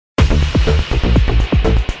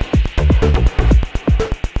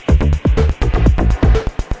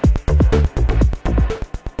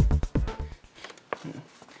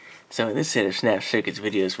So in this set of Snap Circuits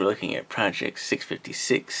videos, we're looking at Project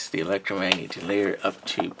 656, the Electromagnet Delayer, up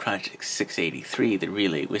to Project 683, the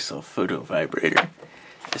Relay Whistle Photo Vibrator.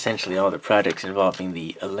 Essentially all the projects involving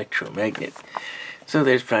the electromagnet. So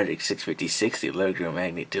there's Project 656, the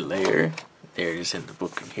Electromagnet Delayer. There it is in the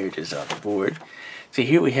book, and here it is on the board. So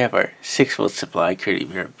here we have our 6-volt supply, courtesy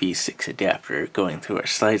of our B6 adapter, going through our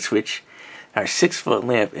slide switch, our 6-volt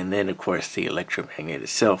lamp, and then of course the electromagnet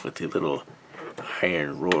itself with the little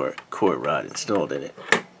iron core rod installed in it.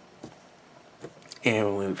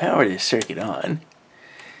 And when we power this circuit on,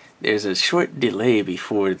 there's a short delay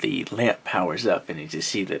before the lamp powers up, and you just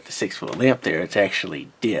see that the 6-volt lamp there, it's actually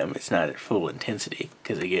dim. It's not at full intensity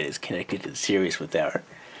because again it's connected in series with our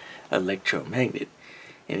electromagnet.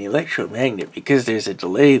 And the electromagnet, because there's a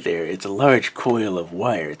delay there, it's a large coil of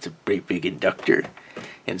wire. It's a great big inductor,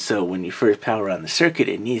 and so when you first power on the circuit,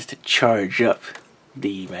 it needs to charge up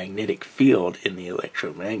the magnetic field in the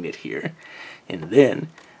electromagnet here, and then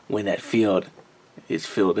when that field is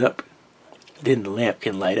filled up, then the lamp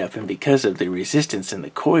can light up. And because of the resistance in the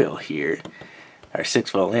coil here, our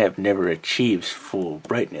 6-volt lamp never achieves full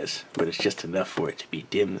brightness, but it's just enough for it to be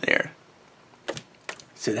dim there.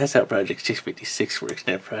 So that's how Project 656 works.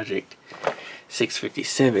 Now Project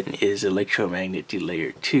 657 is Electromagnet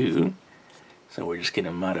Delayer 2, so we're just going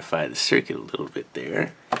to modify the circuit a little bit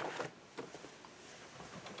there.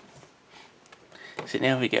 So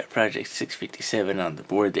now we got Project 657 on the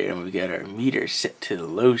board there, and we got our meter set to the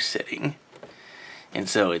low setting. And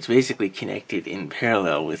so it's basically connected in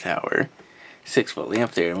parallel with our 6-volt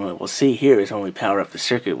lamp there. And what we'll see here is when we power up the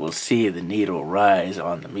circuit, we'll see the needle rise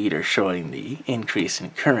on the meter, showing the increase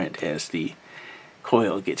in current as the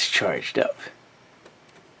coil gets charged up.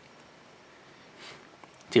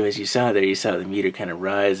 So as you saw there, you saw the meter kind of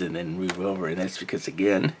rise and then move over, and that's because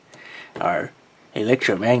again our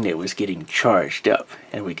electromagnet was getting charged up,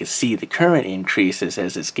 and we can see the current increases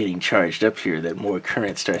as it's getting charged up here, that more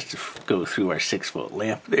current starts to go through our 6-volt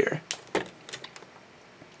lamp there.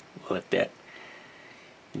 We'll let that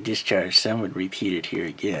discharge some and repeat it here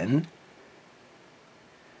again.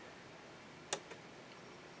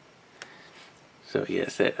 So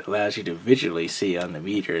yes, that allows you to visually see on the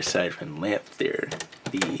meter, aside from the lamp there,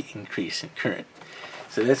 the increase in current.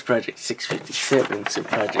 So that's Project 657. So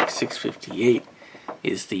Project 658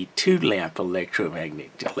 is the 2-lamp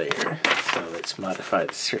electromagnet delayer. So let's modify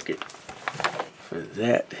the circuit for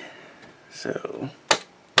that. So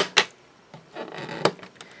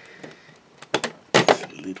it's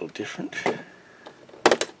a little different.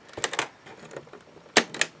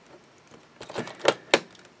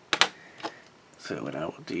 So what I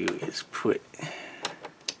will do is put,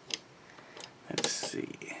 let's see,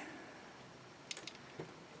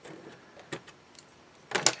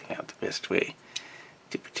 figure out the best way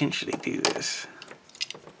to potentially do this.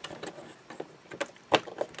 I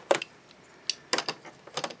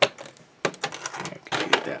can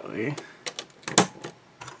do it that way.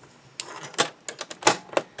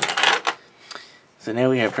 So now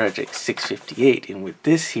we have Project 658, and with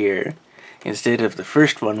this here, instead of the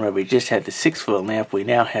first one where we just had the 6-volt lamp, we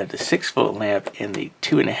now have the 6-volt lamp and the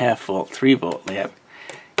 2.5-volt 3-volt lamp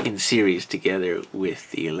in series together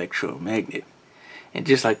with the electromagnet. And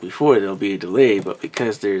just like before, there'll be a delay, but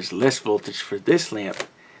because there's less voltage for this lamp,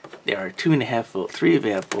 our 2.5-volt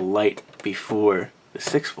 3-volt will light before the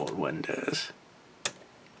 6-volt one does.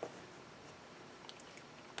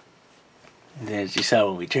 And as you saw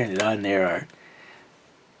when we turned it on there, our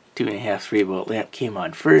 2.5 3-volt lamp came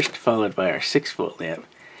on first, followed by our 6-volt lamp.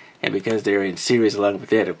 And because they're in series along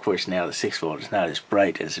with that, of course now the 6-volt is not as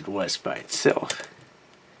bright as it was by itself.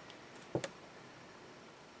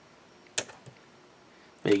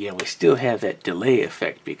 But again, we still have that delay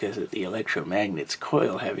effect because of the electromagnet's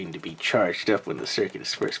coil having to be charged up when the circuit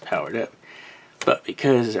is first powered up. But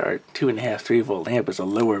because our 2.5 3-volt lamp is a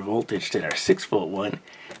lower voltage than our 6-volt one,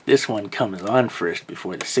 this one comes on first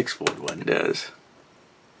before the 6-volt one does.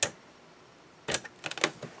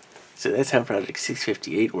 So that's how Project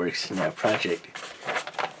 658 works. Now Project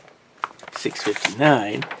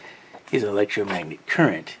 659 is Electromagnet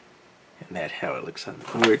Current, and that's how it looks on the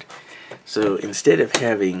board. So instead of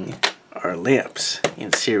having our lamps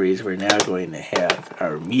in series, we're now going to have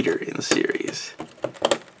our meter in series.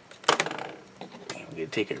 We're going to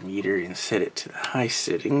take our meter and set it to the high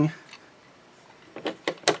setting.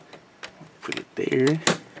 Put it there. And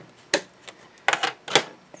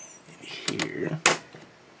here.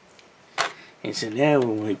 And so now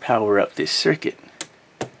when we power up this circuit,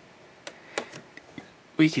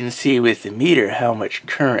 we can see with the meter how much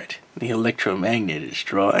current the electromagnet is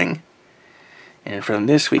drawing. And from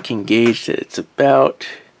this we can gauge that it's about,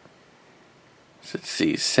 let's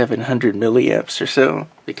see, 700 milliamps or so,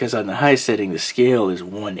 because on the high setting the scale is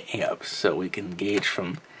 1 amp, so we can gauge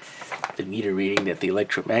from the meter reading that the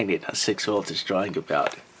electromagnet on 6 volts is drawing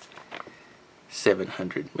about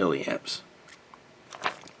 700 milliamps.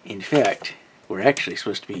 In fact, we're actually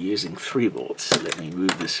supposed to be using 3 volts, so let me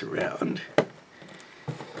move this around.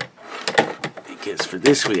 Because for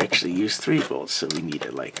this we actually use 3 volts, so we need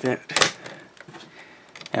it like that.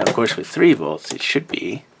 Now of course with 3 volts it should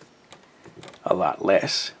be a lot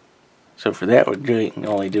less. So for that we're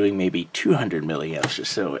only doing maybe 200 milliamps or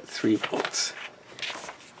so at 3 volts.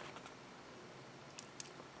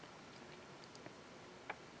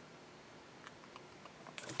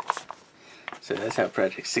 So that's how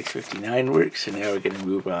Project 659 works, and now we're going to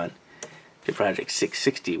move on to Project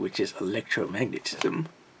 660, which is electromagnetism.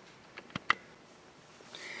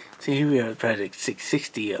 So here we are with Project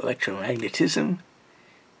 660, electromagnetism.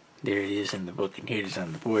 There it is in the book, and here it is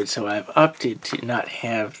on the board. So I've opted to not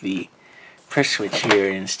have the press switch here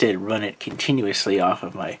and instead run it continuously off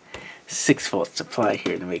of my 6 volt supply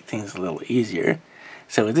here to make things a little easier.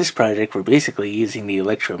 So with this project we're basically using the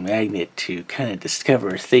electromagnet to kind of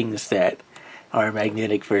discover things that are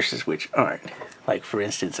magnetic versus which aren't. Like for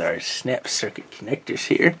instance our snap circuit connectors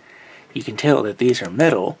here. You can tell that these are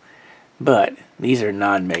metal, but these are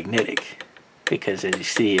non-magnetic because as you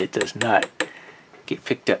see it does not get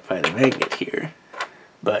picked up by the magnet here.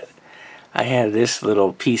 But I have this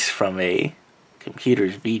little piece from a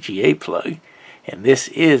computer's VGA plug, and this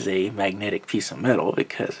is a magnetic piece of metal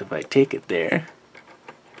because if I take it there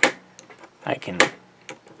I can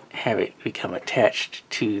have it become attached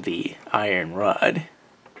to the iron rod,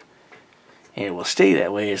 and it will stay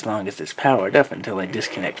that way as long as it's powered up until I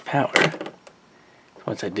disconnect power.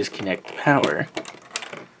 Once I disconnect power,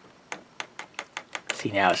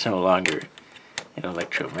 see now it's no longer an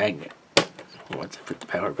electromagnet. Once I put the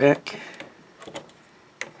power back,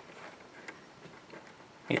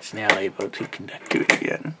 it's now able to conduct to it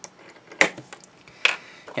again.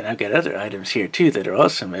 And I've got other items here too that are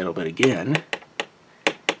also metal, but again,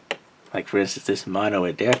 like for instance this mono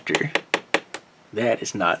adapter, that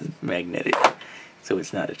is not magnetic, so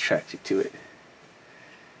it's not attracted to it.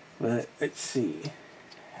 But let's see,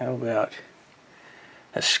 how about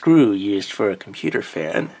a screw used for a computer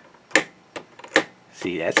fan?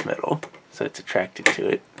 See, that's metal, so it's attracted to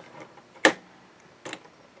it.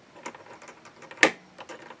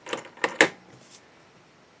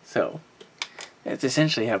 So that's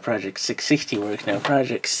essentially how Project 660 works. Now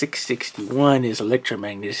Project 661 is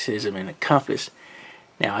electromagnetism and a compass.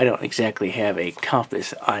 Now I don't exactly have a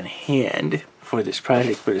compass on hand for this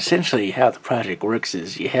project, but essentially how the project works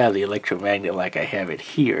is you have the electromagnet like I have it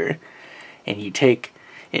here, and you take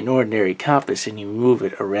an ordinary compass and you move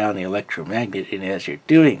it around the electromagnet, and as you're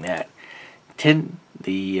doing that,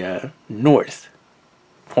 the north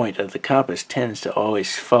point of the compass tends to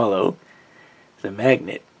always follow the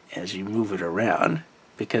magnet as you move it around,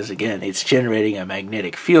 because again it's generating a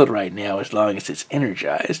magnetic field right now as long as it's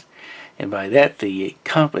energized, and by that the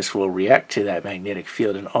compass will react to that magnetic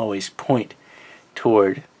field and always point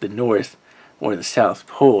toward the north or the south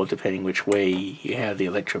pole depending which way you have the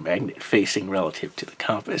electromagnet facing relative to the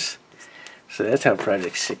compass. So that's how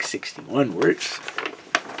Project 661 works.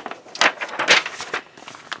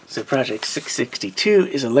 So Project 662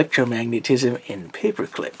 is electromagnetism in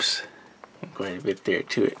paperclips. Quite a bit there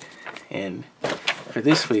to it, and for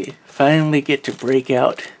this we finally get to break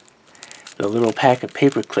out the little pack of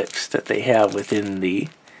paper clips that they have within the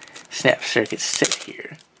Snap Circuits set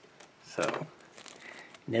here. So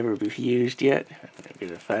never been used yet. I'm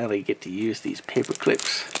going to finally get to use these paper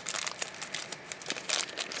clips.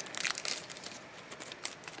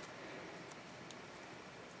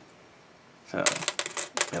 So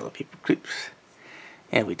yellow paper clips,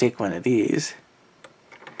 and we take one of these.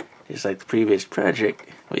 Just like the previous project,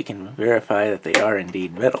 we can verify that they are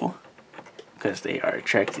indeed metal because they are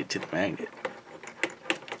attracted to the magnet.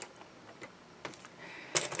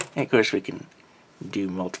 And of course we can do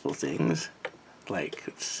multiple things, like,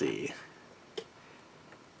 let's see,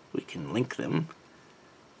 we can link them.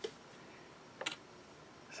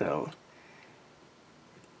 So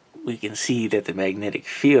we can see that the magnetic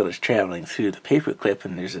field is traveling through the paperclip,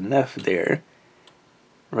 and there's enough there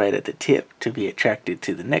right at the tip to be attracted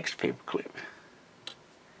to the next paperclip.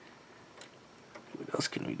 What else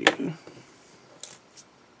can we do?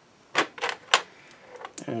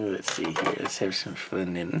 Let's see here, let's have some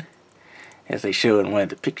fun. And as they show in one of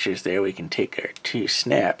the pictures there, we can take our two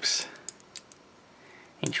snaps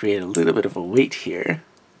and create a little bit of a weight here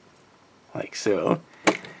like so.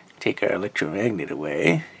 Take our electromagnet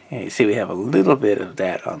away, and you see we have a little bit of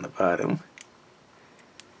that on the bottom.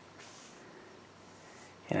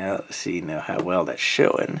 And I don't see now how well that's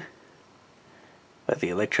showing, but the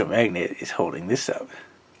electromagnet is holding this up.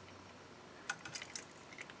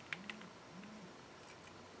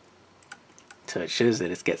 So it shows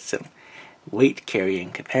that it's got some weight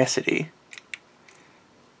carrying capacity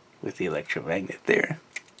with the electromagnet there.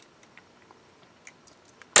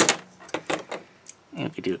 And we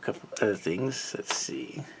can do a couple of other things. Let's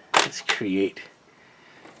see. Let's create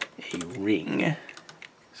a ring.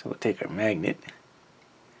 So we'll take our magnet.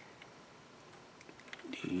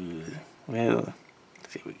 Well,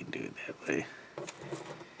 let's see if we can do it that way.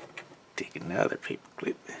 Take another paper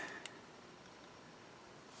clip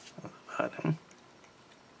on the bottom.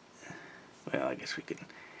 Well, I guess we can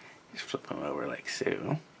just flip them over like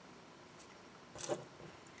so.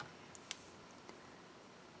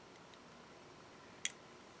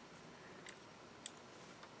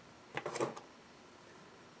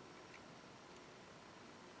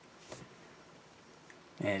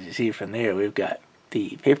 As you see from there, we've got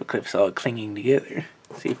the paper clips all clinging together.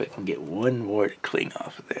 See if I can get one more to cling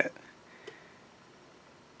off of that.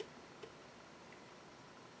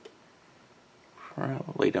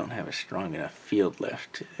 Probably don't have a strong enough field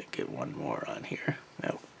left to get one more on here.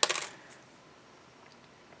 Nope.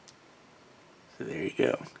 So there you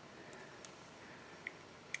go.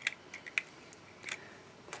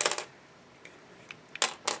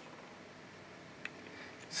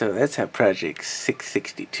 So that's how project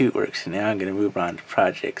 662 works. Now I'm going to move on to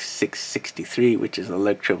project 663, which is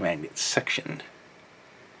electromagnet suction.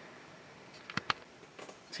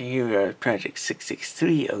 So here we are at project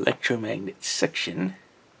 663, electromagnet suction.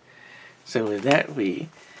 So with that, we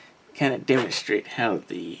kind of demonstrate how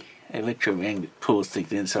the electromagnet pulls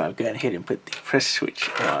things in. So I've gone ahead and put the press switch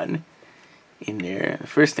on in there. The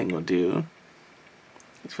first thing we'll do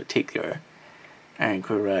is we'll take our iron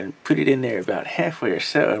core rod and put it in there about halfway or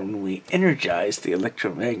so, and when we energize the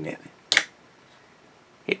electromagnet,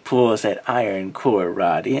 it pulls that iron core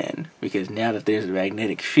rod in, because now that there's a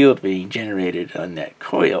magnetic field being generated on that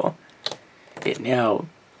coil, it now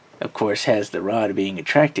of course has the rod being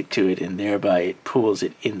attracted to it, and thereby it pulls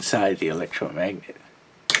it inside the electromagnet.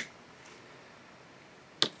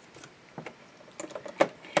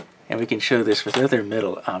 And we can show this with other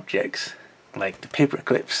metal objects like the paper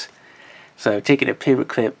clips. So I've taken a paper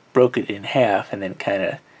clip, broke it in half, and then kind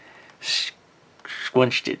of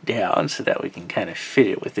squinched it down so that we can kind of fit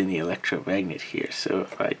it within the electromagnet here. So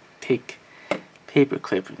if I take paper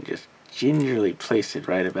clip and just gingerly place it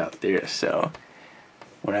right about there, so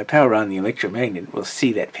when I power on the electromagnet, we'll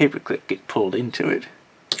see that paper clip get pulled into it.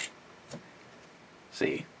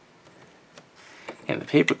 See? And the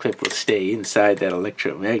paper clip will stay inside that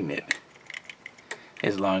electromagnet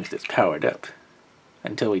as long as it's powered up,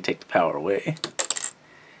 until we take the power away.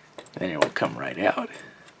 Then it will come right out.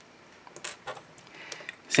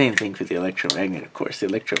 Same thing for the electromagnet, of course. The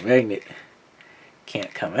electromagnet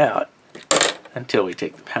can't come out until we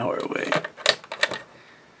take the power away.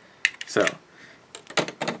 So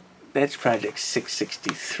that's project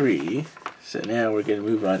 663. So now we're going to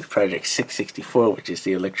move on to project 664, which is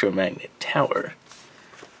the Electromagnet Tower.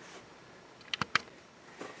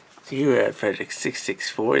 So here we are at project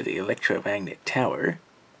 664, the Electromagnet Tower.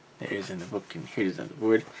 There's in the book and here's on the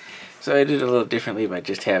board. So I did it a little differently by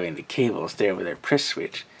just having the cables there with our press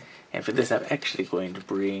switch. And for this I'm actually going to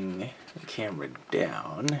bring the camera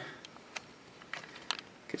down,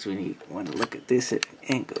 because we want to look at this at an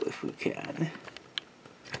angle if we can.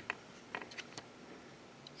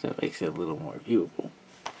 So it makes it a little more viewable.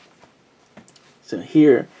 So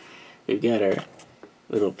here we've got our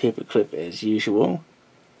little paper clip as usual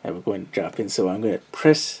that we're going to drop in. So I'm going to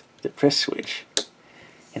press the press switch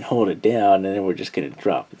and hold it down, and then we're just going to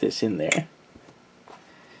drop this in there.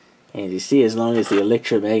 And as you see, as long as the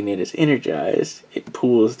electromagnet is energized, it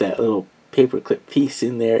pulls that little paperclip piece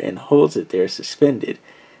in there and holds it there suspended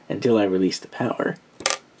until I release the power.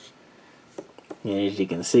 And as you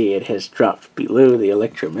can see, it has dropped below the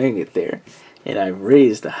electromagnet there, and I've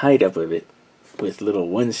raised the height up of it with little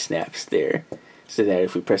one snaps there, so that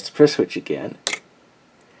if we press the press switch again,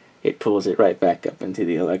 it pulls it right back up into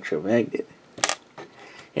the electromagnet.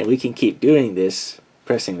 And we can keep doing this,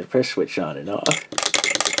 pressing the press switch on and off.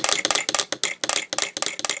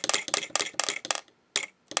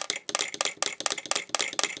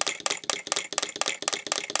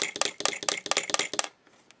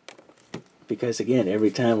 Because again,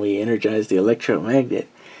 every time we energize the electromagnet,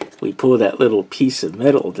 we pull that little piece of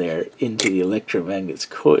metal there into the electromagnet's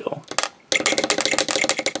coil.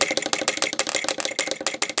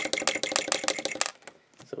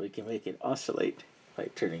 can make it oscillate by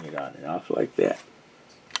turning it on and off like that.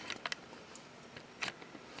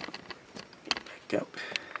 Get back up.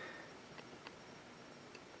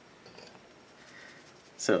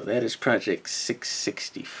 So that is project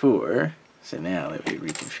 664. So now let me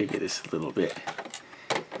reconfigure this a little bit.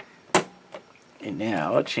 And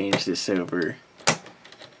now I'll change this over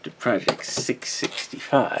to project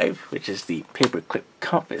 665, which is the Paperclip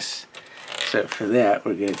Compass. So for that,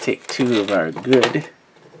 we're going to take two of our good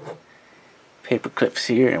paper clips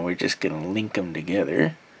here, and we're just going to link them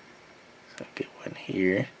together. So I'll get one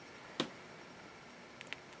here,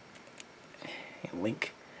 and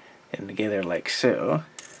link them together like so.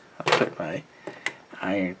 I'll put my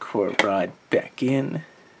iron core rod back in.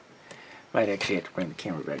 Might actually have to bring the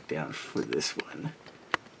camera back down for this one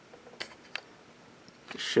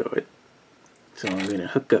to show it. So I'm going to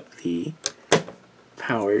hook up the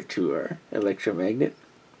power to our electromagnet.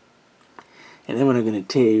 And then what I'm going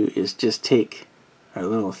to do is just take our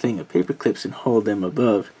little thing of paper clips and hold them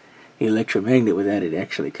above the electromagnet without it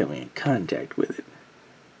actually coming in contact with it.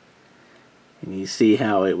 And you see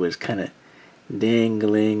how it was kind of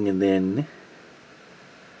dangling and then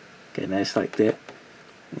got nice like that.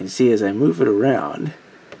 And you see as I move it around,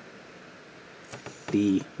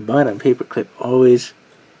 the bottom paper clip always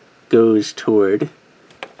goes toward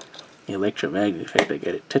the electromagnet. In fact, I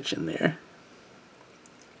got it touching there.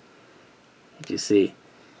 And you see,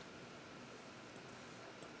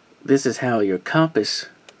 this is how your compass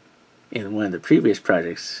in one of the previous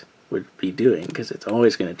projects would be doing, because it's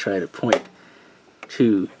always going to try to point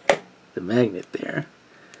to the magnet there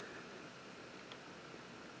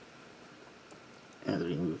as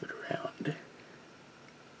we move it around.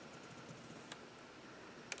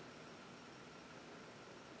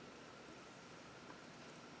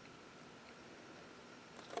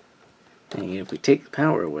 And if we take the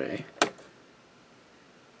power away,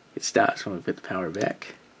 it stops when we put the power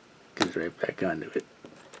back. It goes right back onto it.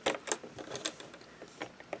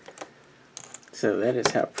 So that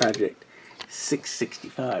is how project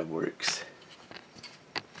 665 works.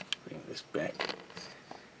 Bring this back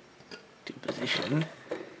to position.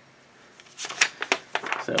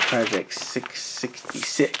 So project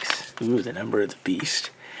 666, ooh, the number of the beast.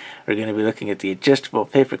 We're going to be looking at the adjustable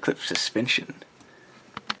paperclip suspension.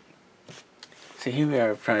 So here we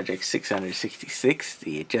are at project 666,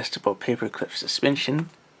 the adjustable paperclip suspension.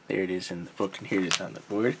 There it is in the book, and here it is on the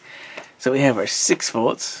board. So we have our 6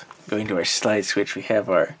 volts. Going to our slide switch, we have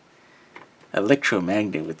our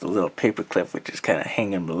electromagnet with the little paperclip, which is kind of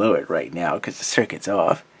hanging below it right now because the circuit's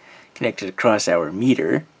off, connected across our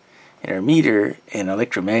meter. And our meter and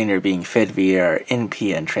electromagnet are being fed via our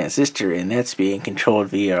NPN transistor, and that's being controlled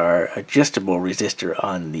via our adjustable resistor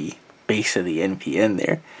on the base of the NPN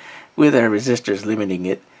there, with our resistors limiting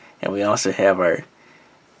it. And we also have our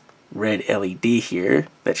red LED here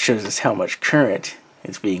that shows us how much current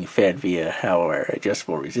is being fed via how our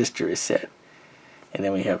adjustable resistor is set. And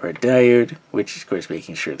then we have our diode, which is of course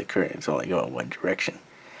making sure the current is only going one direction.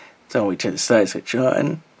 So when we turn the slide switch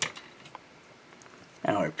on,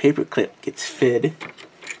 our paperclip gets fed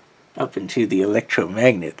up into the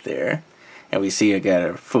electromagnet there, and we see I got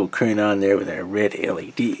our full current on there with our red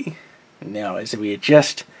LED. And now as we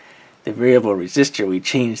adjust the variable resistor, we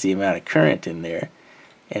change the amount of current in there,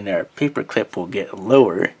 and our paperclip will get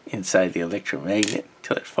lower inside the electromagnet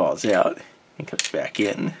until it falls out and comes back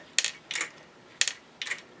in.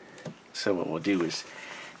 So what we'll do is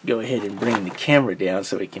go ahead and bring the camera down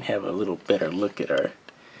so we can have a little better look at our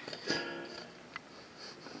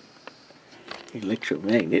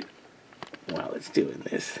electromagnet while it's doing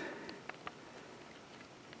this.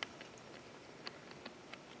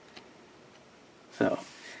 So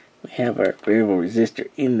we have our variable resistor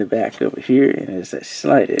in the back over here, and as I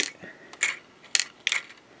slide it,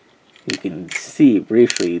 you can see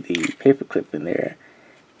briefly the paperclip in there,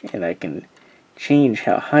 and I can change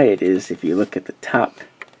how high it is if you look at the top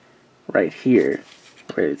right here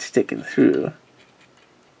where it's sticking through.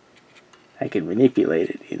 I can manipulate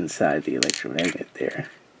it inside the electromagnet there.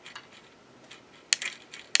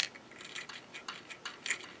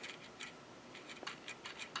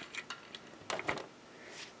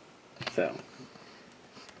 So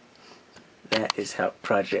that is how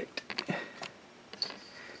project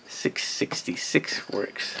 666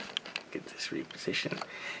 works. Get this repositioned.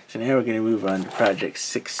 So now we're going to move on to project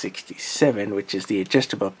 667, which is the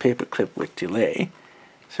adjustable paperclip with delay.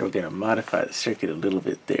 So we're going to modify the circuit a little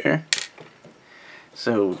bit there.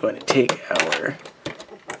 So we're going to take our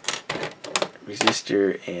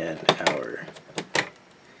resistor and our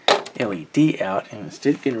LED out, and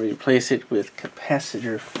instead going to replace it with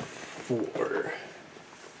capacitor 4.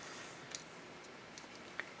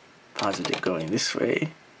 positive going this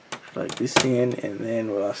way. Plug this in, and then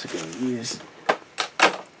we're also going to use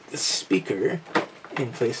the speaker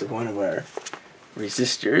in place of one of our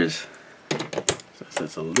resistors, so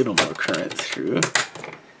that's a little more current through.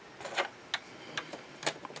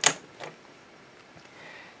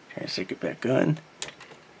 Turn the circuit back on.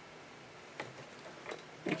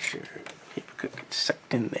 Make sure Paperclip gets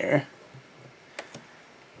sucked in there.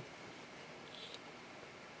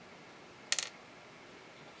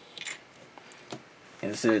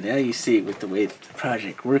 And so now you see with the way that the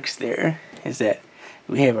project works there is that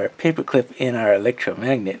we have our paperclip in our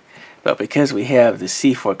electromagnet, but because we have the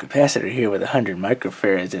C4 capacitor here with 100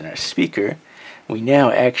 microfarads in our speaker, we now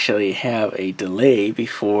actually have a delay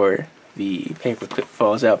before the paperclip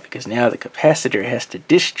falls out, because now the capacitor has to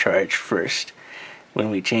discharge first when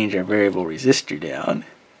we change our variable resistor down.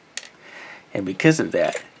 And because of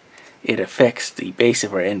that, it affects the base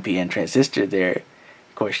of our NPN transistor there,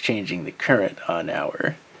 of course changing the current on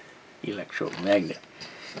our electromagnet.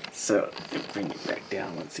 So, bring it back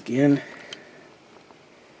down once again.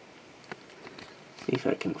 See if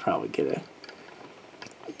I can probably get a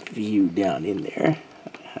view down in there,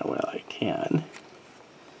 how well I can.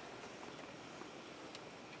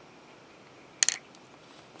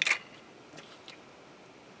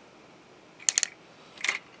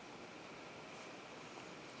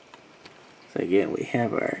 So again, we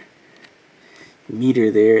have our meter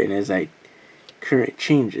there, and as our current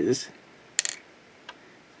changes,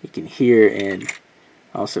 you can hear and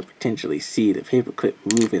also potentially see the paperclip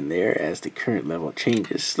move in there as the current level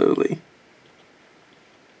changes slowly.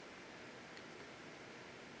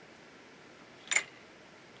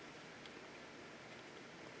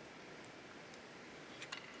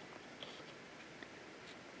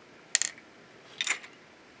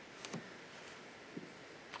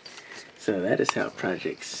 So that is how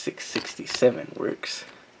project 667 works.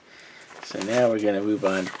 So now we're going to move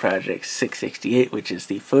on to project 668, which is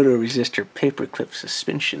the photoresistor paperclip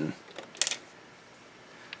suspension.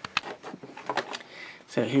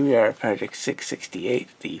 So here we are at project 668,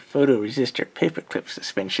 the photoresistor paperclip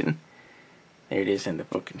suspension. There it is in the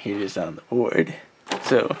book, and here it is on the board.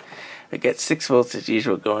 So we got 6 volts as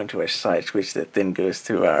usual going to our slide switch that then goes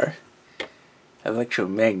through our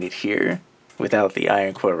electromagnet here, without the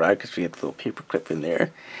iron core rod because we have the little paperclip in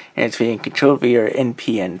there, and it's being controlled via our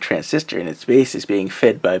NPN transistor, and its base is being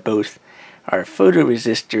fed by both our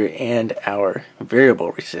photoresistor and our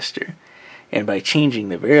variable resistor. And by changing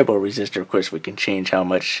the variable resistor, of course, we can change how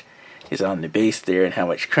much is on the base there and how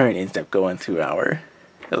much current ends up going through our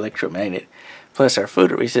electromagnet. Plus our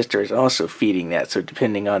photoresistor is also feeding that, so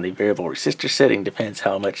depending on the variable resistor setting depends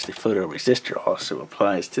how much the photoresistor also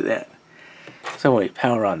applies to that. So when we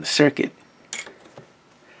power on the circuit,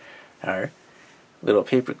 our little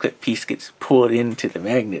paperclip piece gets pulled into the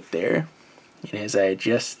magnet there, and as I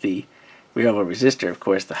adjust the variable resistor, of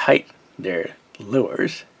course the height there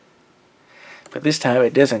lowers, but this time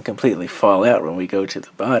it doesn't completely fall out when we go to the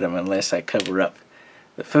bottom unless I cover up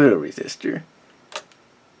the photoresistor,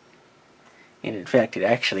 and in fact it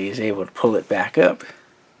actually is able to pull it back up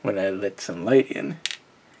when I let some light in.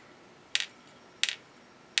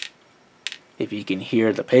 If you can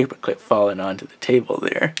hear the paperclip falling onto the table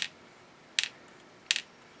there.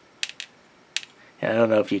 I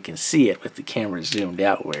don't know if you can see it with the camera zoomed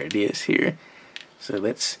out where it is here. So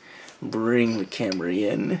let's bring the camera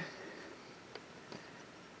in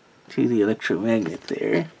to the electromagnet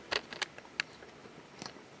there.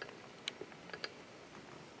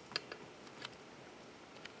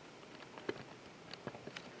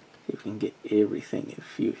 See if we can get everything in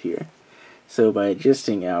view here. So by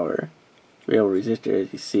adjusting our variable resistor,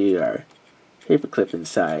 as you see, our paperclip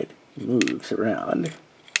inside moves around.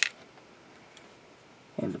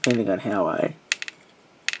 And depending on how I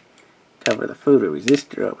cover the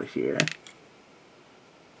photoresistor over here,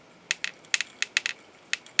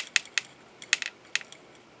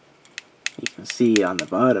 you can see on the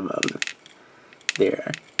bottom of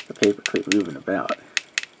there the paperclip moving about.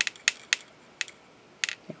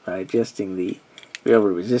 And by adjusting the variable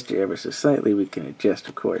resistor ever so slightly, we can adjust,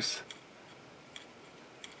 of course,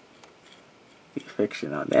 the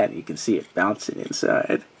affection on that. You can see it bouncing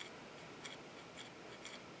inside.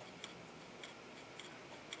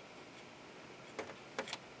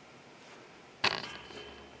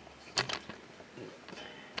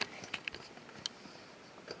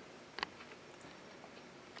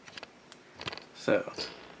 So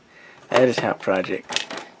that is how project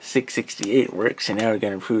 668 works, and now we're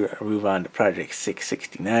going to move on to project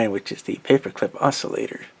 669, which is the Paperclip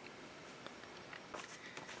Oscillator.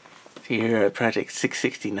 Here at project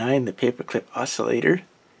 669, the Paperclip Oscillator.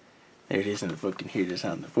 There it is in the book, and here it is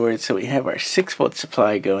on the board. So we have our 6-volt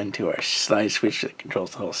supply going to our slide switch that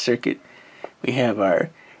controls the whole circuit. We have our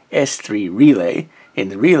S3 relay,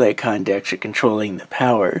 and the relay contacts are controlling the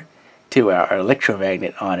power to our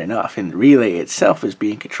electromagnet on and off. And the relay itself is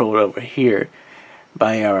being controlled over here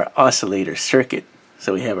by our oscillator circuit.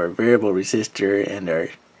 So we have our variable resistor and our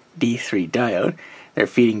D3 diode. They're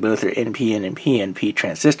feeding both our NPN and PNP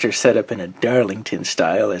transistors set up in a Darlington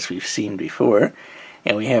style, as we've seen before.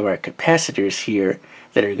 And we have our capacitors here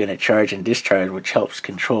that are going to charge and discharge, which helps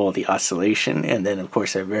control the oscillation. And then, of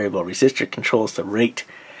course, our variable resistor controls the rate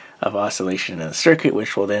of oscillation in the circuit,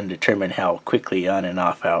 which will then determine how quickly on and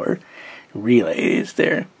off our relay is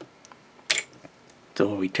there. So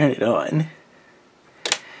when we turn it on,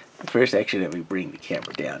 first, actually, let me bring the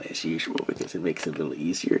camera down as usual, because it makes it a little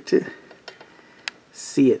easier to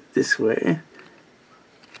see it this way.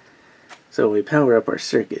 So when we power up our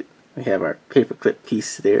circuit, we have our paperclip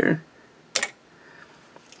piece there.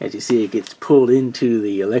 As you see, it gets pulled into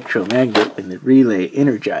the electromagnet when the relay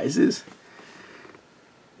energizes.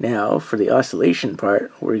 Now, for the oscillation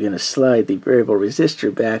part, we're going to slide the variable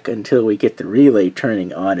resistor back until we get the relay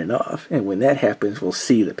turning on and off. And when that happens, we'll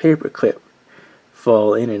see the paperclip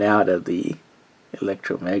fall in and out of the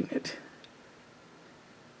electromagnet.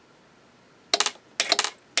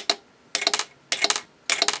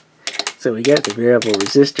 So we got the variable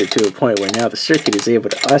resistor to a point where now the circuit is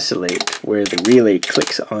able to oscillate where the relay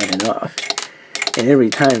clicks on and off. And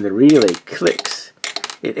every time the relay clicks,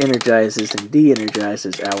 it energizes and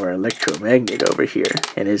de-energizes our electromagnet over here.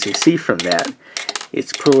 And as you see from that,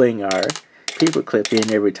 it's pulling our paperclip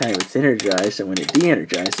in every time it's energized, and when it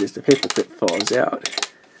de-energizes, the paperclip falls out.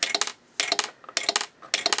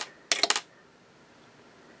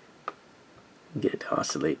 Get it to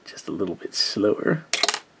oscillate just a little bit slower.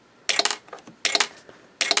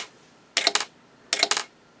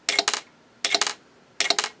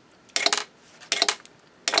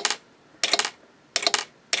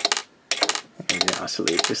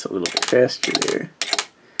 Oscillate just a little bit faster there.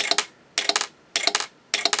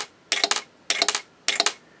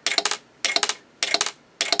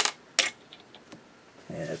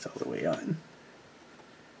 Yeah, that's all the way on.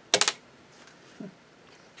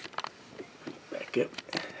 Back up.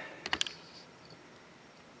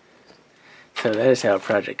 So that is how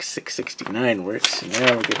Project 669 works.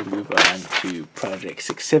 Now we're going to move on to Project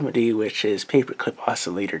 670, which is Paperclip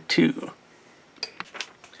Oscillator 2.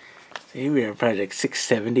 So here we are in Project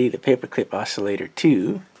 670, the Paperclip Oscillator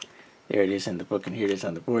 2. There it is in the book, and here it is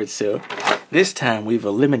on the board. So this time we've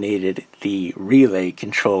eliminated the relay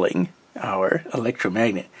controlling our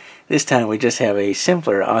electromagnet. This time we just have a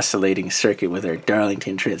simpler oscillating circuit with our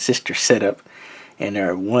Darlington transistor setup and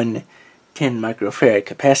our 110 microfarad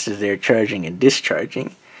capacitor there charging and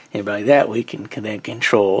discharging. And by that we can then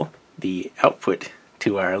control the output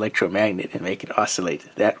to our electromagnet and make it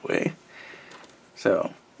oscillate that way.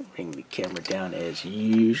 So bring the camera down as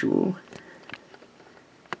usual.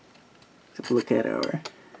 Let's look at our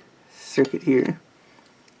circuit here.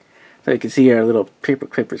 So you can see our little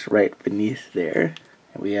paperclip is right beneath there.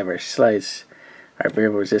 And we have our slides, our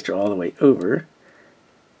variable resistor all the way over.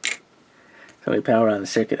 So we power on the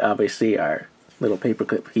circuit. Obviously our little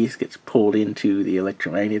paperclip piece gets pulled into the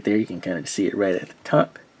electromagnet there. You can kind of see it right at the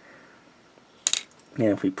top. And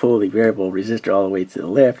if we pull the variable resistor all the way to the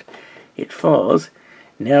left, it falls.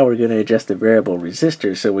 Now we're going to adjust the variable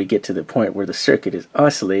resistor so we get to the point where the circuit is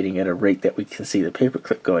oscillating at a rate that we can see the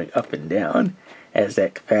paperclip going up and down as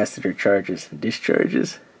that capacitor charges and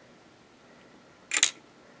discharges.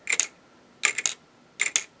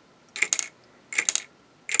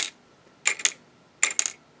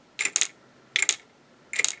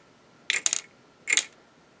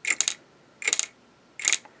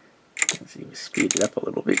 Let's see, we speed it up a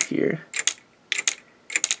little bit here.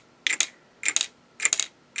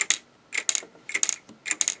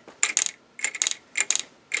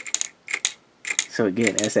 So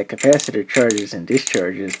again, as that capacitor charges and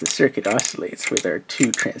discharges, the circuit oscillates with our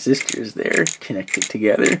two transistors there connected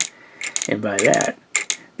together. And by that,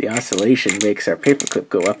 the oscillation makes our paperclip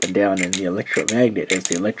go up and down in the electromagnet as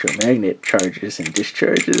the electromagnet charges and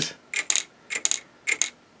discharges.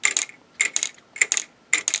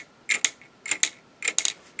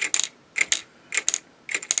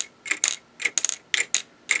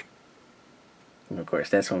 And of course,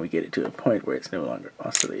 that's when we get it to a point where it's no longer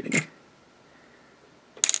oscillating.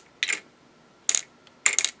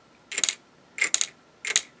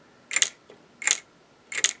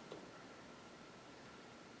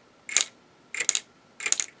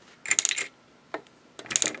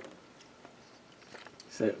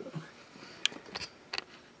 So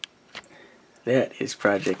that is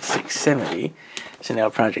project 670. So now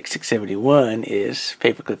project 671 is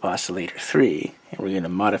Paperclip Oscillator 3, and we're going to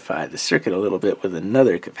modify the circuit a little bit with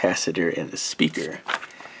another capacitor and a speaker.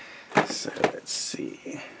 So let's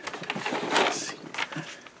see.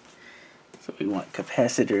 So we want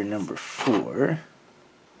capacitor number 4.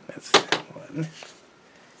 That's that one.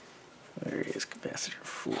 Where is capacitor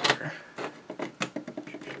 4?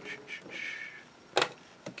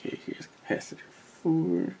 Okay, here's capacitor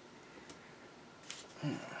 4.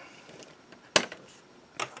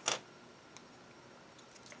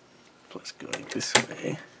 Plus going this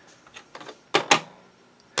way.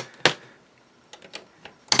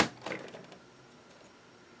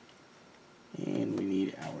 And we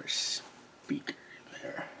need our speaker in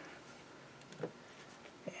there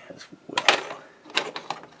as well.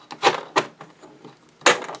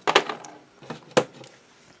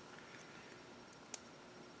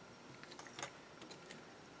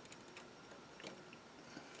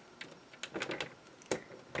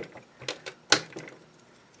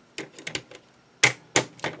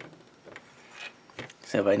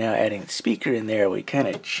 So by now adding the speaker in there, we kind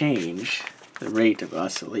of change the rate of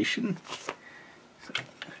oscillation.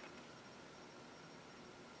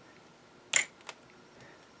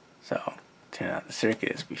 So turn on the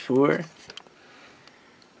circuit as before.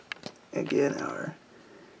 Again, our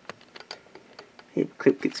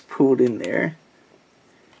paperclip gets pulled in there,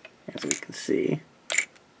 as we can see.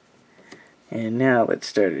 And now let's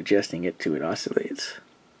start adjusting it to it oscillates.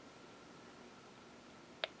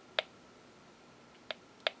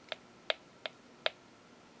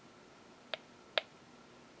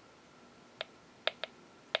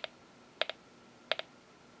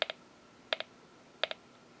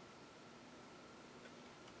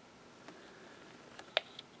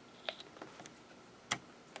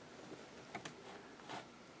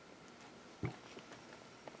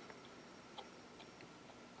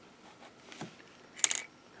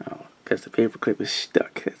 Because the paperclip is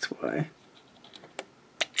stuck, that's why.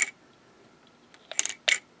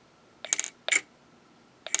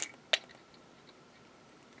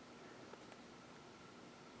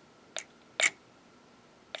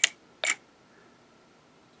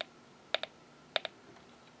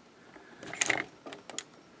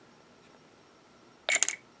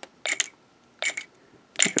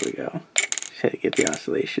 There we go. Just had to get the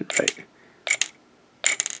oscillation right.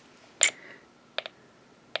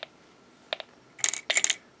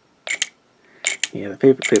 Yeah, the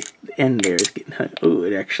paperclip end there is getting hung. Ooh,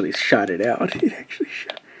 it actually shot it out. It actually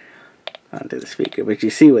shot onto the speaker. But you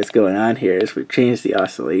see what's going on here is we've changed the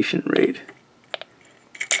oscillation rate.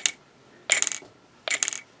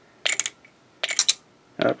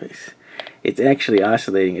 Oh, it's actually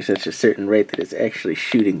oscillating at such a certain rate that it's actually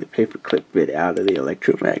shooting the paperclip bit out of the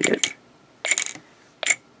electromagnet.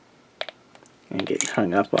 And getting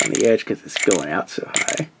hung up on the edge because it's going out so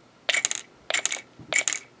high.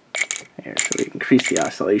 There, so we increase the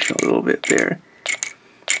oscillation a little bit there.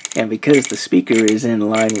 And because the speaker is in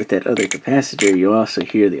line with that other capacitor, you also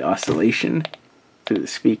hear the oscillation through the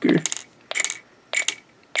speaker.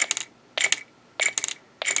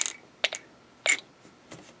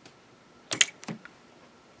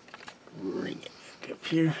 Bring it back up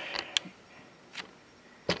here.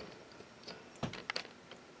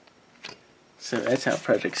 So that's how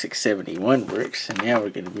project 671 works, and now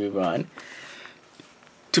we're going to move on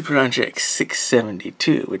to project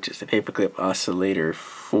 672, which is the Paperclip Oscillator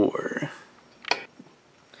 4.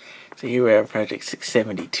 So here we have project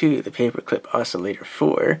 672, the Paperclip Oscillator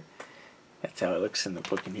 4. That's how it looks in the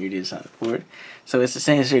book, and here it is on the board. So it's the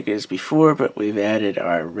same circuit as before, but we've added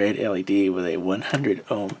our red LED with a 100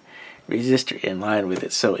 ohm resistor in line with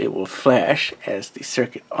it, so it will flash as the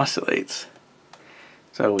circuit oscillates.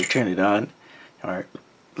 So we turn it on, our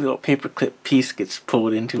little paperclip piece gets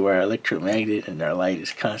pulled into our electromagnet, and our light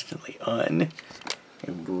is constantly on.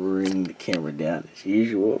 And bring the camera down as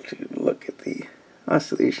usual to look at the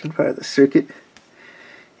oscillation part of the circuit.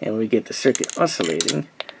 And we get the circuit oscillating.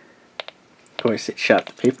 Of course, it shot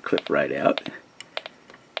the paperclip right out.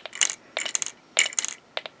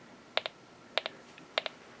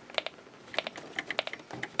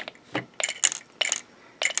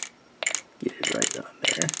 Get it right on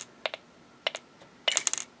there.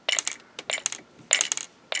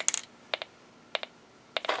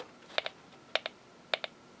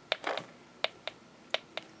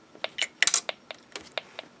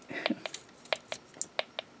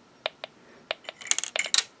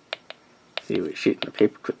 See, we're shooting the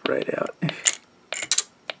paperclip right out.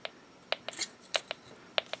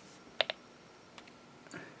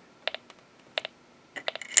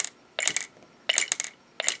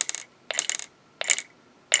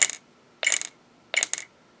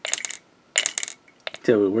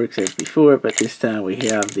 So it works as before, but this time we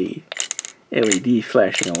have the LED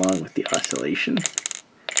flashing along with the oscillation.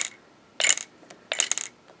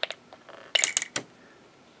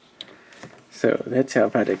 So that's how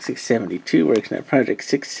project 672 works. Now project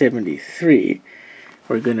 673,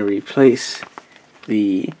 we're going to replace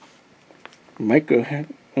the 100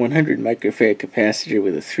 microfarad capacitor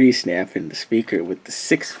with a 3-snap and the speaker with the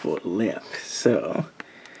 6-volt lamp. So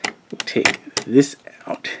we'll take this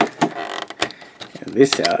out and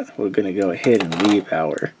this out. We're going to go ahead and leave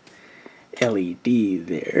our LED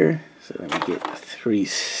there. So let me get a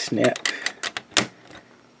 3-snap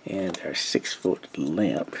and our 6-volt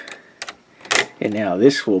lamp. And now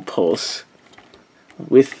this will pulse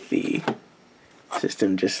with the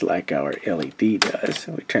system just like our LED does.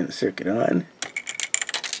 So we turn the circuit on.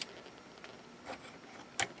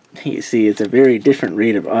 You see it's a very different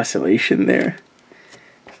rate of oscillation there.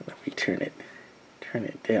 So let me turn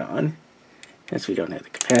it down, since we don't have the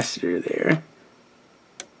capacitor there.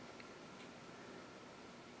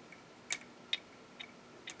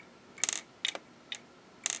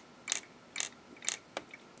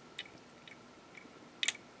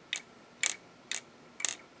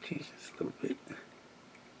 Change this a little bit.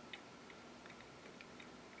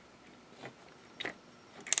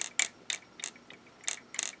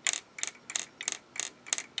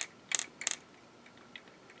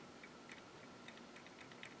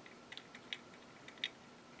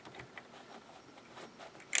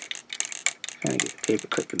 Trying to get the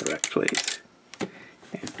paperclip in the right place.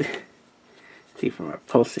 And see from our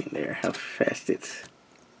pulsing there how fast it's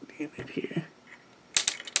doing it here.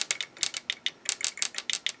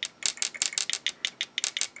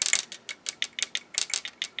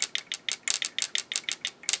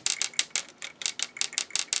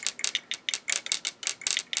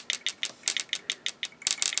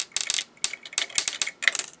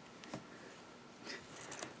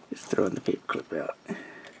 Just throwing the paperclip out.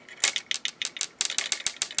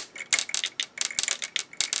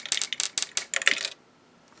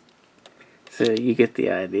 So you get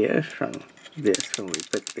the idea from this, when we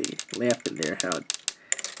put the lamp in there, how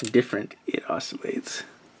different it oscillates.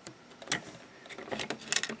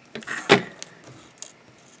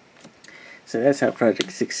 So that's how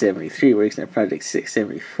project 673 works. Now project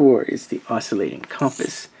 674 is the oscillating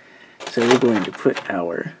compass. So we're going to put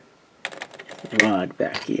our rod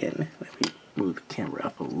back in. Let me move the camera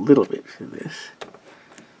up a little bit for this.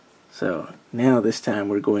 So now this time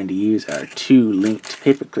we're going to use our 2 linked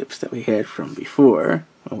paperclips that we had from before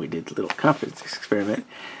when we did the little compass experiment.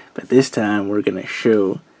 But this time we're going to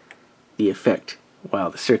show the effect while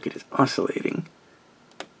the circuit is oscillating.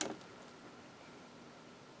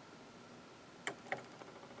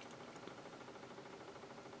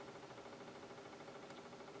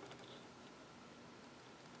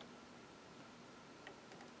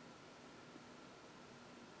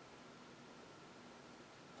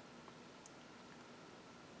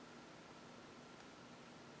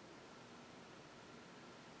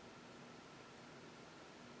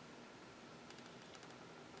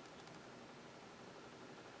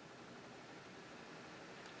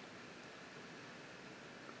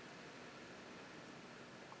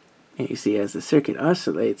 And you see as the circuit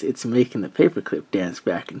oscillates, it's making the paperclip dance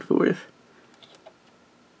back and forth.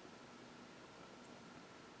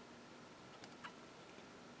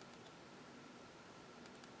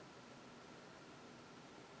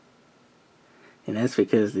 And that's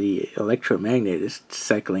because the electromagnet is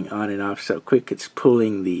cycling on and off so quick it's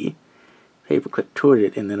pulling the paperclip toward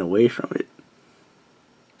it and then away from it.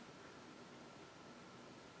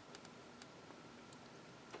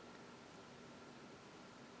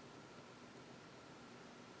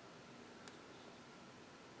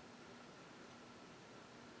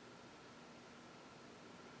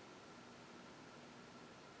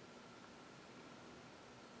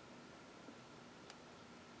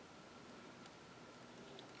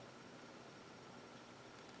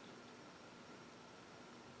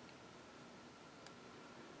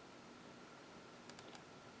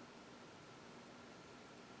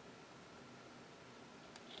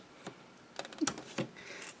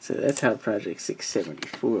 So that's how project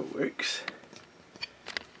 674 works.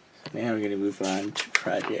 So now we're going to move on to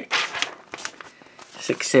project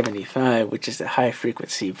 675, which is a high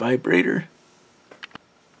frequency vibrator.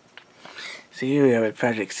 So here we have at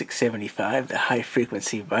project 675, the high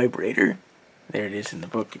frequency vibrator. There it is in the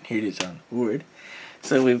book, and here it is on the board.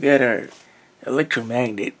 So we've got our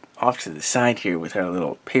electromagnet off to the side here with our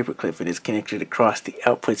little paperclip. It is connected across the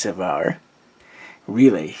outputs of our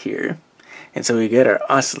relay here. And so we get our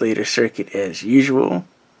oscillator circuit as usual.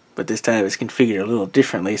 but this time it's configured a little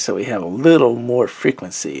differently, so we have a little more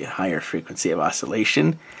frequency, a higher frequency of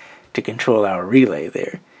oscillation to control our relay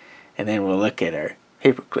there. And then we'll look at our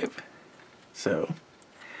paperclip. So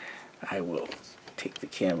I will take the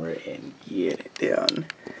camera and get it down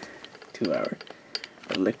to our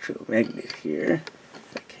electromagnet here,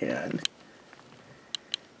 if I can.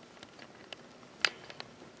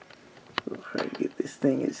 We'll try to get this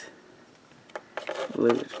thing as low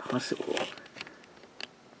as possible.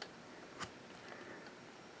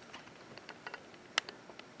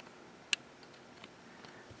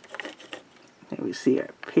 And we see our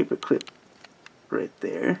paperclip right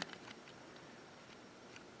there.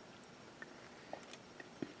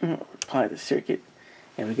 We'll apply the circuit,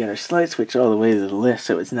 and we got our slide switch all the way to the left,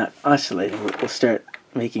 so it's not oscillating. We'll start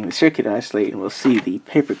making the circuit oscillate, and we'll see the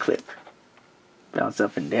paperclip bounce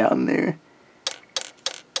up and down there.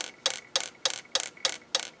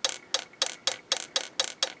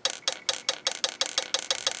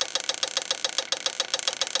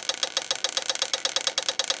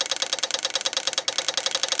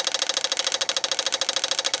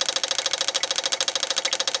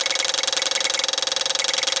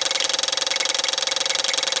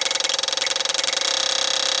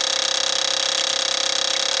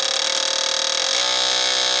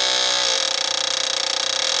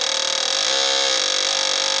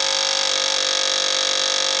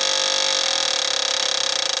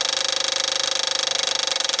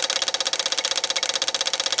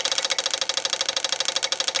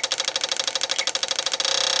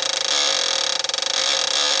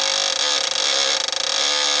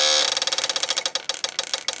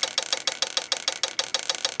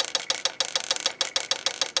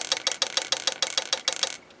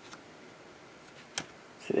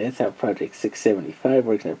 So that's how Project 675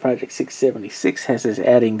 works. Now Project 676 has us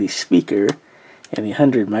adding the speaker and the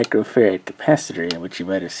 100 microfarad capacitor in, which you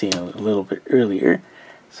might have seen a little bit earlier.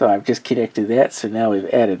 So I've just connected that, so now we've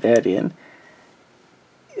added that in.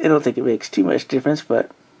 I don't think it makes too much difference,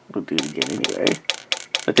 but we'll do it again anyway.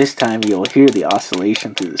 But this time you'll hear the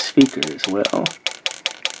oscillation through the speaker as well.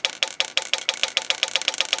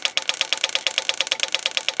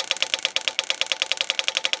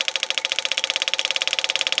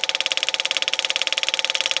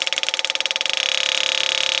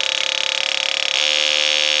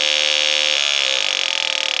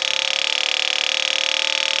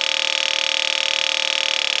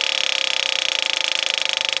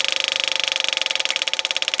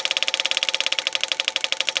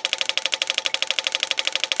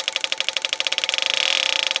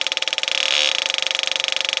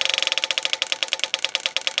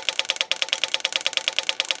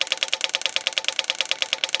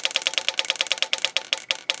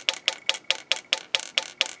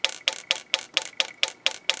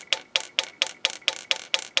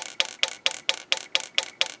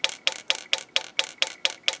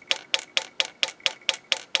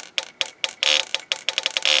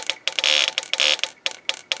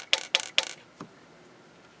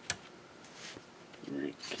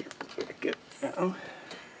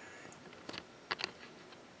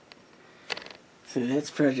 So that's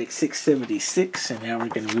Project 676, and now we're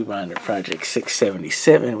going to move on to Project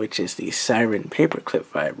 677, which is the Siren Paperclip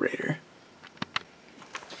vibrator.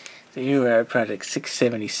 So here we are at Project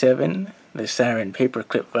 677, the Siren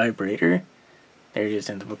Paperclip vibrator. There it is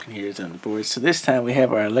in the book, and here it is on the board. So this time we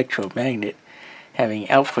have our electromagnet having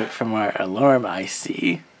output from our alarm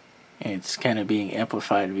IC, and it's kind of being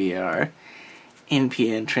amplified via our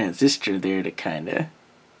NPN transistor there to kind of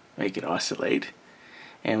make it oscillate.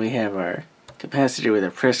 And we have our capacitor with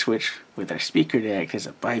our press switch with our speaker to act as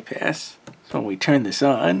a bypass. So when we turn this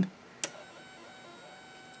on,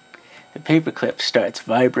 the paperclip starts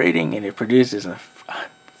vibrating and it produces a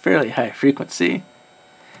fairly high frequency.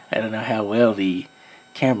 I don't know how well the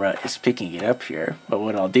camera is picking it up here, but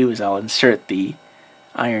what I'll do is I'll insert the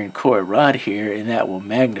iron core rod here, and that will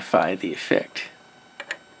magnify the effect.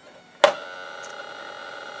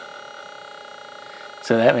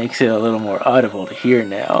 So that makes it a little more audible to hear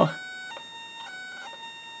now.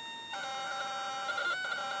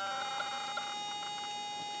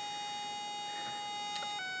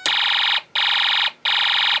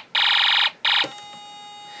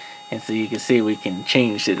 And so you can see we can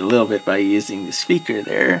change it a little bit by using the speaker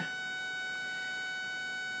there.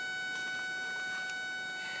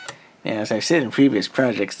 Now, as I've said in previous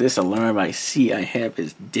projects, this alarm IC I have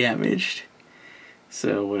is damaged.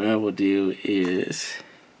 So what I will do is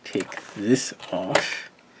take this off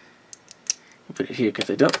and put it here, because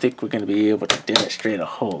I don't think we're going to be able to demonstrate a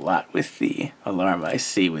whole lot with the alarm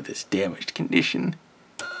IC with this damaged condition.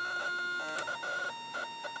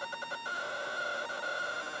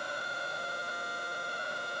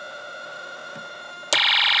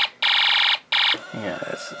 Yeah,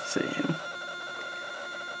 that's the same.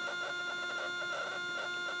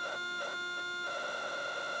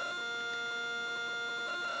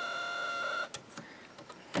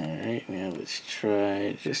 Alright, now let's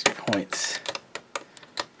try just points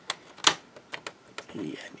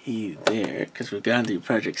E and E there, because we've gone through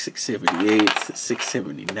project 678, it's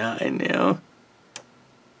 679 now.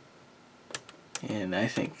 And I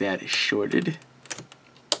think that is shorted.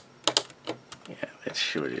 Yeah, that's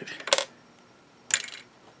shorted.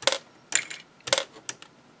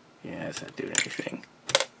 Yeah, that's not doing anything.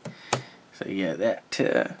 So yeah,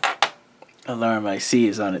 that alarm IC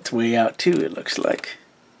is on its way out too, it looks like.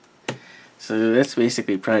 So that's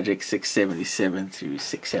basically project 677 through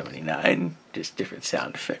 679, just different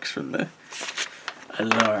sound effects from the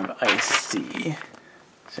alarm IC.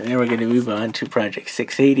 So now we're going to move on to project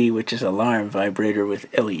 680, which is alarm vibrator with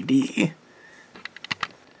LED.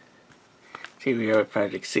 Here we are with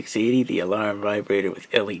project 680, the alarm vibrator with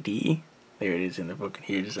LED. There it is in the book, and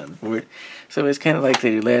here it is on the board. So it's kind of like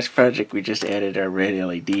the last project, we just added our red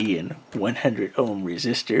LED and 100 ohm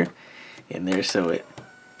resistor in there, so it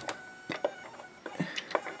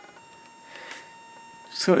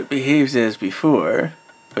behaves as before.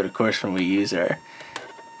 But of course, when we use our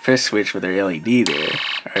press switch with our LED there,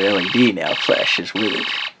 our LED now flashes with it.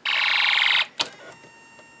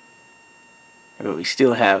 But we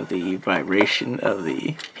still have the vibration of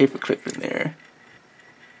the paperclip in there.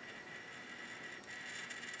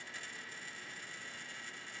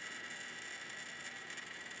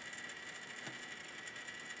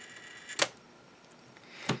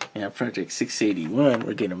 Now project 681,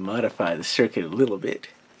 we're going to modify the circuit a little bit.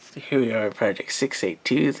 So here we are at project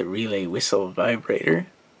 682, the relay whistle vibrator.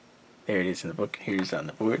 There it is in the book, and here it is on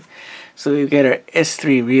the board. So we've got our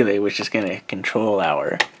S3 relay, which is going to control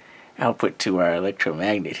our output to our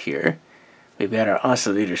electromagnet here. We've got our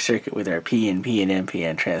oscillator circuit with our PNP and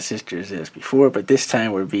NPN transistors as before, but this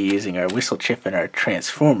time we'll be using our whistle chip and our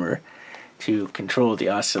transformer to control the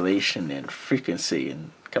oscillation and frequency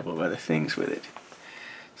and a couple of other things with it.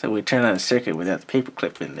 So we turn on the circuit without the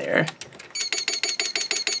paperclip in there.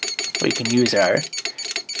 We can use our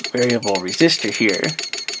variable resistor here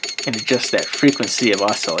and adjust that frequency of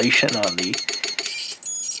oscillation on the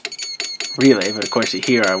relay. But of course you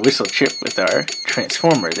hear our whistle chip with our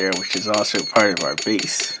transformer there, which is also part of our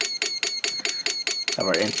base of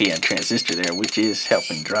our NPN transistor there, which is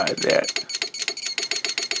helping drive that.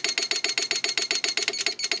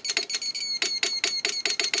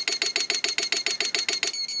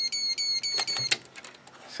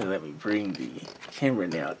 So let me bring the camera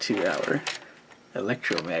now to our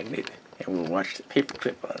electromagnet, and we'll watch the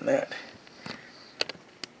paperclip on that.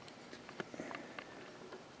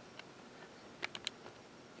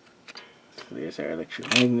 So there's our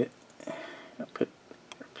electromagnet. I'll put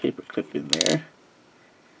our paperclip in there,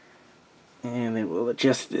 and then we'll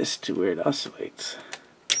adjust this to where it oscillates.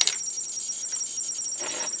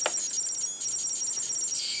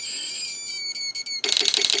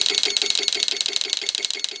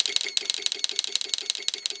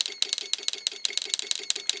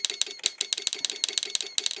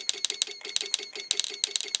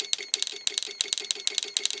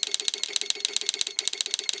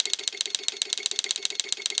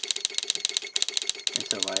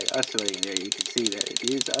 So by oscillating there, you can see that it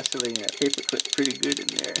is oscillating that paperclip pretty good in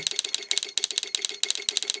there.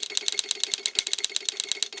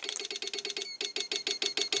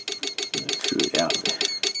 Screw it out.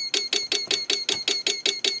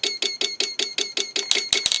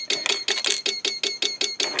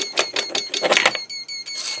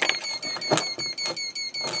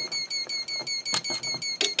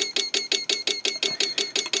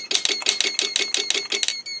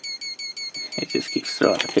 It just keeps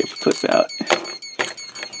throwing the paperclip out.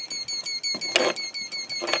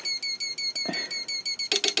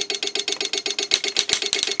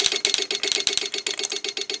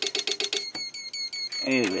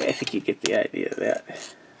 Anyway, I think you get the idea of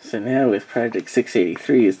that. So now with project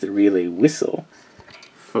 683 is the relay whistle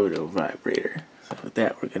photo vibrator. So with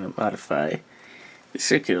that, we're going to modify the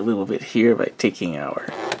circuit a little bit here by taking our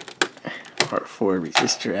R4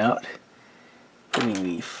 resistor out, putting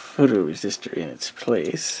the photoresistor in its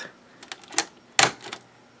place.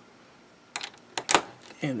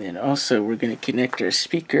 And then also we're going to connect our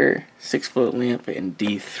speaker, 6-volt lamp, and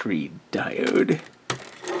D3 diode.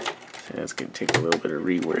 So that's going to take a little bit of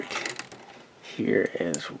rework here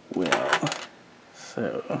as well.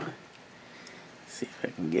 So let's see if I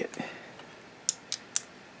can get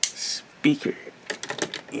speaker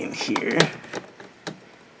in here.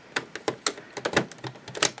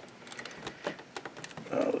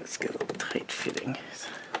 Oh, it's got a little tight fitting.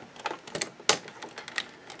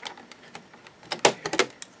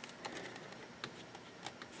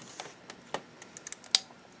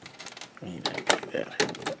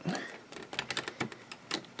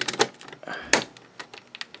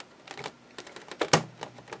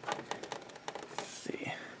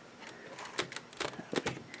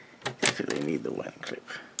 the one clip.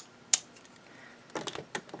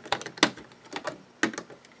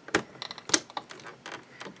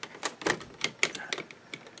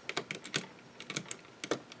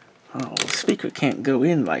 Oh, the speaker can't go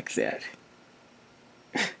in like that.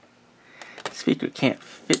 The speaker can't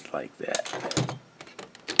fit like that.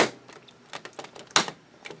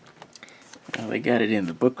 Well, they got it in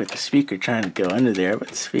the book with the speaker trying to go under there, but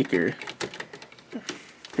the speaker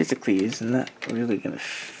physically is not really going to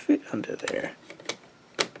fit under there.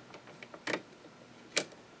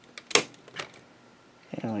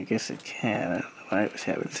 Well, I guess it can. I don't know why it was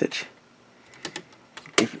having such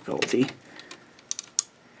difficulty.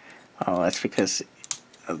 Oh, that's because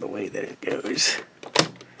of the way that it goes.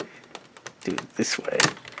 Do it this way.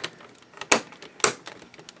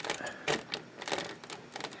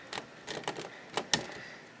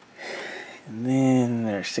 And then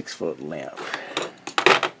our 6-volt lamp.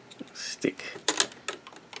 Stick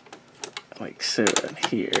like so on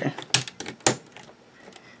here.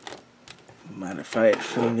 Modify it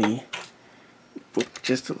from the book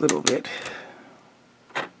just a little bit.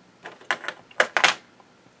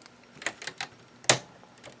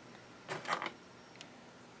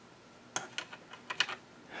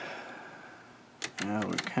 Now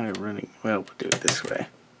we're kind of running, well, we'll do it this way.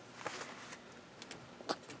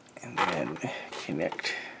 And then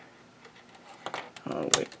connect. Oh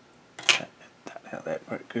wait, that's not how that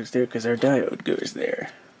part goes there, because our diode goes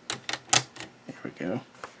there. There we go.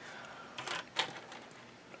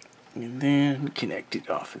 And then connect it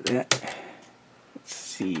off of that. Let's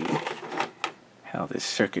see how this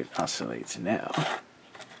circuit oscillates now.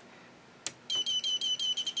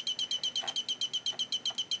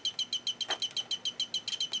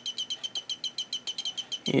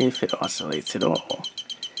 If it oscillates at all.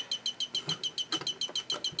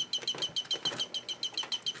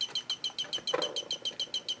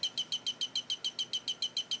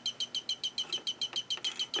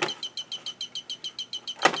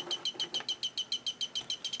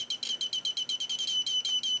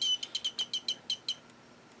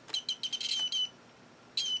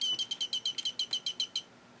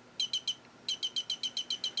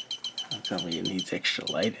 Tell me it needs extra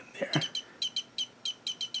light in there.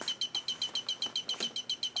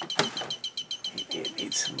 Maybe it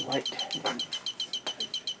needs some light.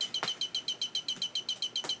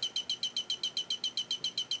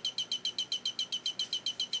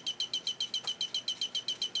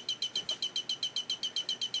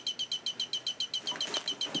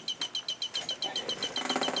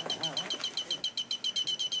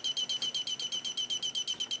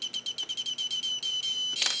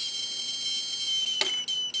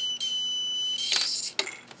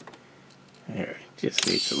 There, it just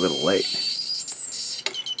needs a little light.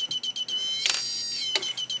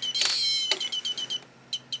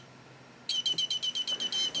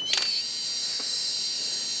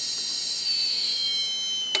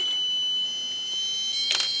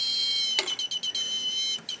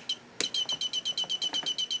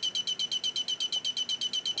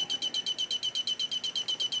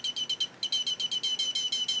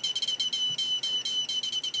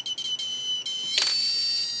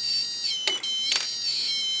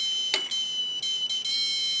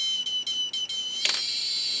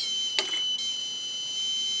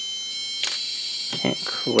 Can't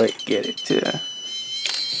quite get it to do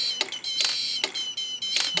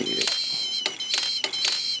it.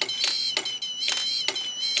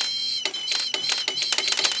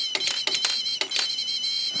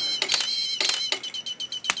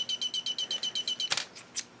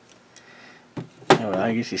 Oh, well,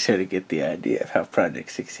 I guess you sort of get the idea of how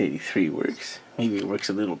Project 683 works. Maybe it works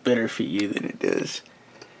a little better for you than it does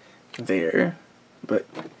there, but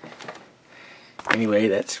anyway,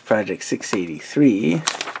 that's Project 683,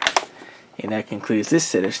 and that concludes this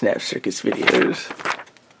set of Snap Circuits videos.